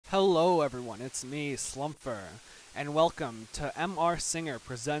Hello everyone, it's me, Slumpher, and welcome to M.R. Singer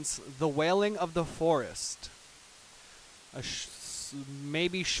presents The Wailing of the Forest, a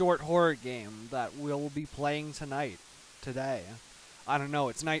maybe short horror game that we'll be playing today. I don't know,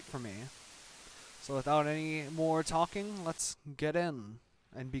 it's night for me. So without any more talking, let's get in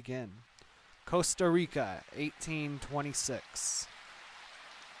and begin. Costa Rica, 1826.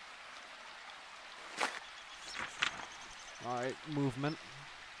 Alright, movement.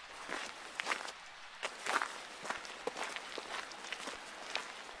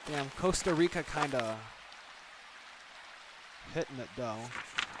 Damn, Costa Rica kinda hitting it though.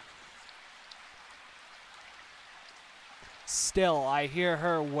 Still, I hear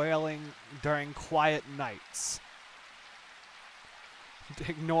her wailing during quiet nights.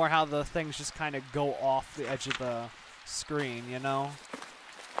 Ignore how the things just kind of go off the edge of the screen, you know?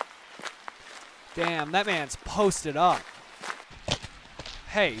 Damn, that man's posted up.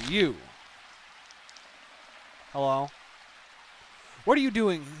 Hey, you. Hello? What are you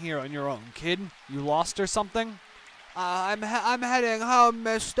doing here on your own, kid? You lost or something? I'm heading home,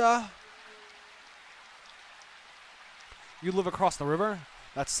 mister. You live across the river?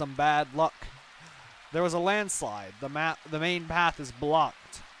 That's some bad luck. There was a landslide. The main path is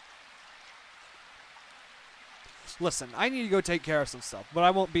blocked. Listen, I need to go take care of some stuff, but I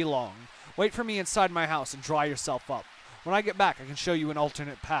won't be long. Wait for me inside my house and dry yourself up. When I get back, I can show you an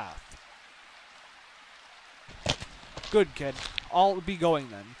alternate path. Good, kid. I'll be going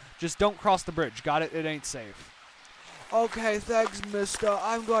then. Just don't cross the bridge. Got it? It ain't safe. Okay, thanks, mister.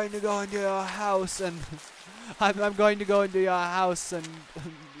 I'm going to go into your house and... I'm going to go into your house and...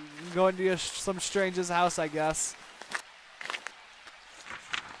 go into some stranger's house, I guess.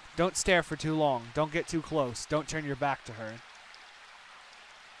 Don't stare for too long. Don't get too close. Don't turn your back to her.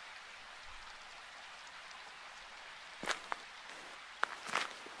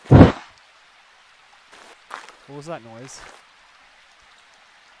 What was that noise?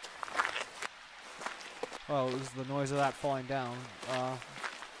 Well, it was the noise of that falling down.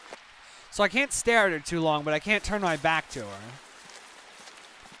 So I can't stare at her too long, but I can't turn my back to her.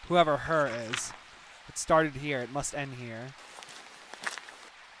 Whoever her is. It started here. It must end here.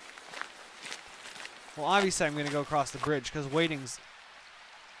 Well, obviously I'm going to go across the bridge, because waiting's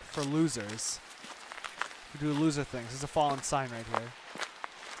for losers. Who do loser things. There's a fallen sign right here.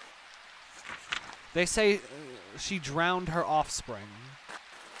 They say she drowned her offspring.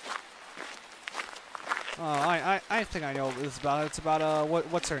 Oh, I think I know what it's about. It's about,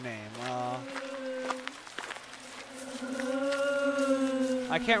 what's her name?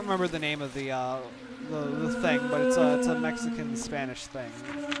 I can't remember the name of the thing, but it's a Mexican-Spanish thing.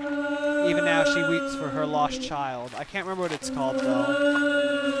 Even now she weeps for her lost child. I can't remember what it's called, though.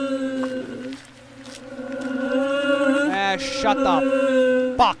 Shut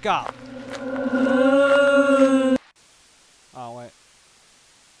the fuck up! Oh, wait.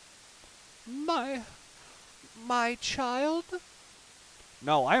 My child?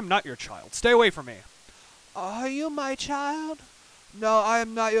 No, I am not your child. Stay away from me. Are you my child? No, I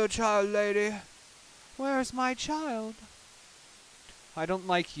am not your child, lady. Where's my child? I don't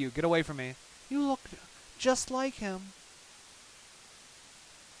like you. Get away from me. You look just like him.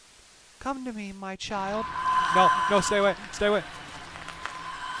 Come to me, my child. No, stay away. Stay away.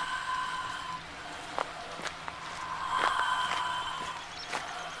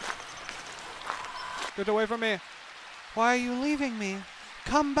 Get away from me. Why are you leaving me?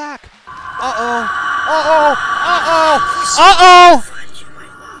 Come back. Uh-oh. Uh-oh. Uh-oh. Uh-oh.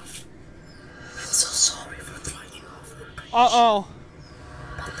 I'm so sorry for throwing you off the bridge. Uh-oh.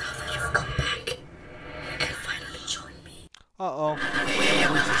 But now that you've come back, you can finally join me. Uh-oh.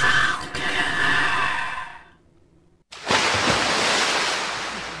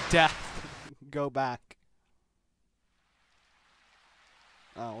 Death. Go back.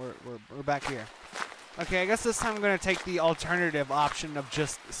 Oh, we're back here. Okay, I guess this time I'm going to take the alternative option of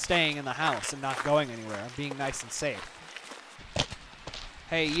just staying in the house and not going anywhere, being nice and safe.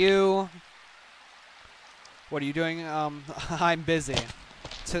 Hey, you. What are you doing? I'm busy.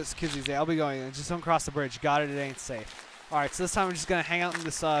 I'll be going. Just don't cross the bridge. Got it, it ain't safe. Alright, so this time I'm just going to hang out in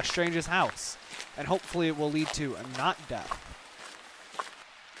this stranger's house. And hopefully it will lead to not death.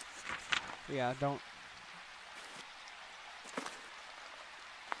 Yeah, don't...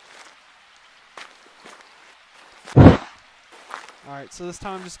 Alright, so this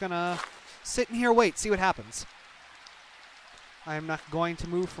time I'm just gonna sit in here, wait, see what happens. I am not going to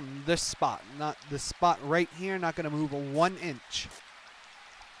move from this spot. Not this spot right here, not gonna move 1 inch.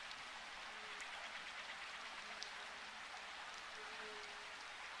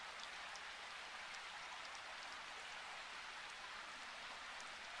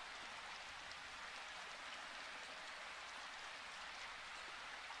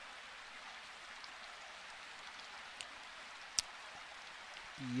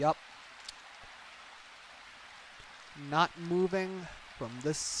 Yup. Not moving from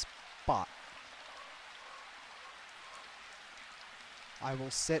this spot. I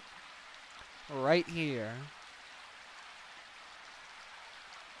will sit right here.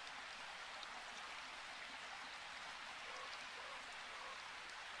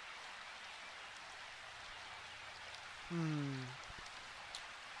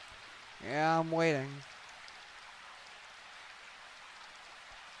 Yeah, I'm waiting.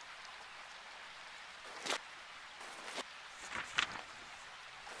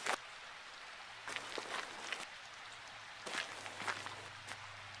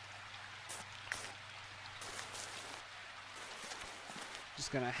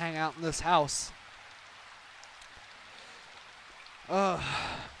 Just gonna hang out in this house. Ugh.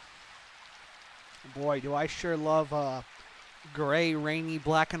 Boy, do I sure love gray, rainy,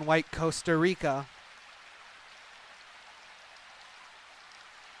 black and white Costa Rica.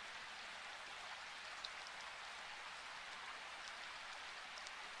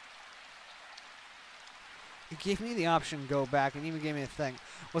 It gave me the option to go back, and even gave me a thing.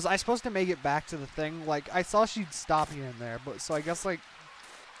 Was I supposed to make it back to the thing? Like, I saw she'd stop here and there, but so I guess, like...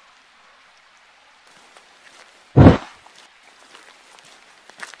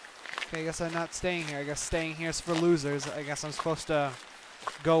 Okay, I guess I'm not staying here. I guess staying here is for losers. I guess I'm supposed to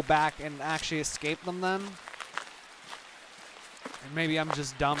go back and actually escape them then? Or maybe I'm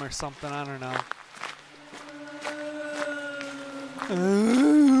just dumb or something, I don't know.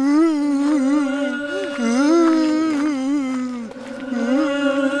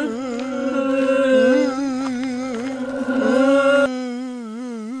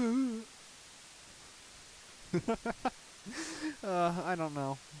 I don't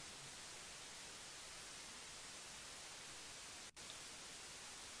know.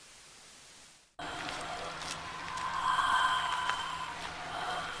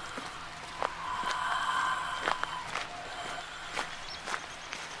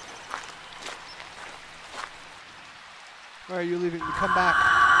 Where are you leaving? Come back.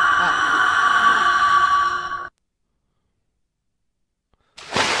 Ah.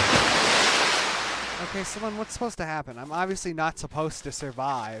 Okay, someone, what's supposed to happen? I'm obviously not supposed to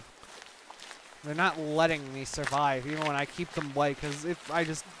survive. They're not letting me survive, even when I keep them away, because if I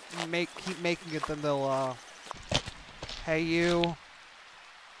just keep making it, then they'll, hey you.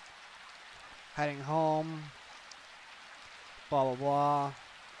 Heading home. Blah, blah, blah.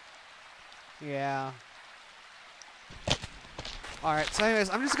 Yeah. Alright, so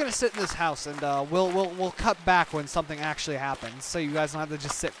anyways, I'm just gonna sit in this house, and we'll cut back when something actually happens, so you guys don't have to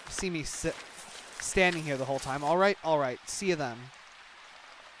just see me standing here the whole time. Alright? Alright. See you then.